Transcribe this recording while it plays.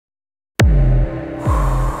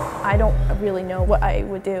I don't really know what I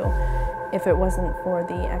would do if it wasn't for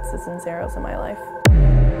the X's and zeros in my life.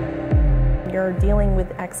 You're dealing with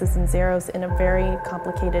X's and zeros in a very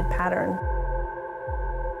complicated pattern.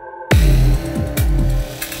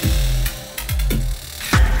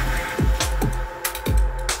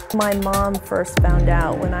 My mom first found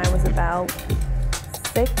out when I was about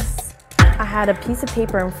 6. I had a piece of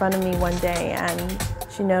paper in front of me one day and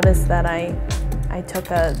she noticed that I took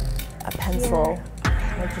a pencil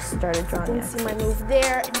and I just started drawing X's. See my move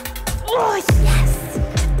there. Oh, yes!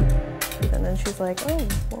 And then she's like, oh,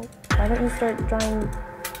 well, why don't you start drawing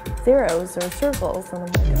zeros or circles? And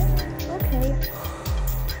I'm like, oh, okay.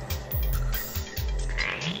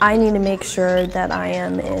 I need to make sure that I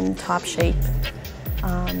am in top shape.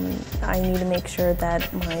 I need to make sure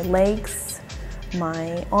that my legs,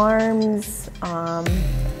 my arms,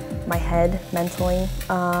 my head mentally,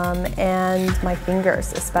 and my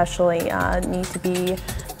fingers especially need to be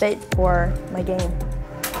fit for my game.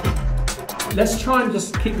 Let's try and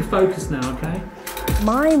just keep the focus now, okay?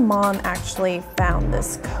 My mom actually found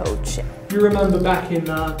this coach. You remember back in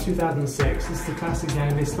 2006, it's the classic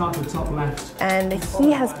game, they start at the top left. And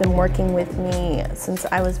he has been working with me since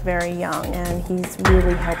I was very young, and he's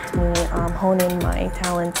really helped me hone in my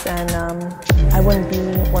talents, and I wouldn't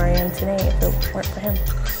be where I am today if it weren't for him.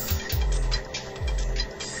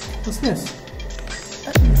 What's this?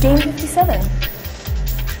 Game 57.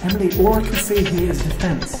 Emily, all I can see here is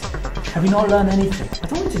defense. Have you not learned anything? I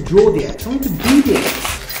don't want to draw the X, I want to be the X.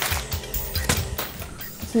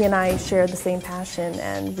 He and I share the same passion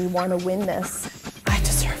and we want to win this. I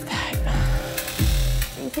deserve that.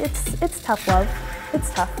 It's tough love. It's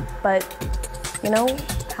tough, but you know,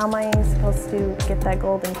 how am I supposed to get that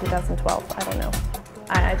gold in 2012? I don't know.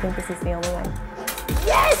 I think this is the only way.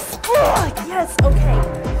 Yes! Oh, yes, okay.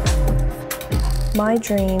 My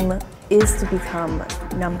dream is to become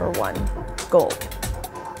 #1 gold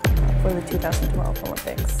for the 2012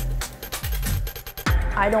 Olympics.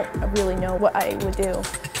 I don't really know what I would do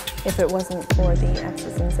if it wasn't for the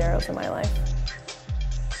X's and zeros in my life.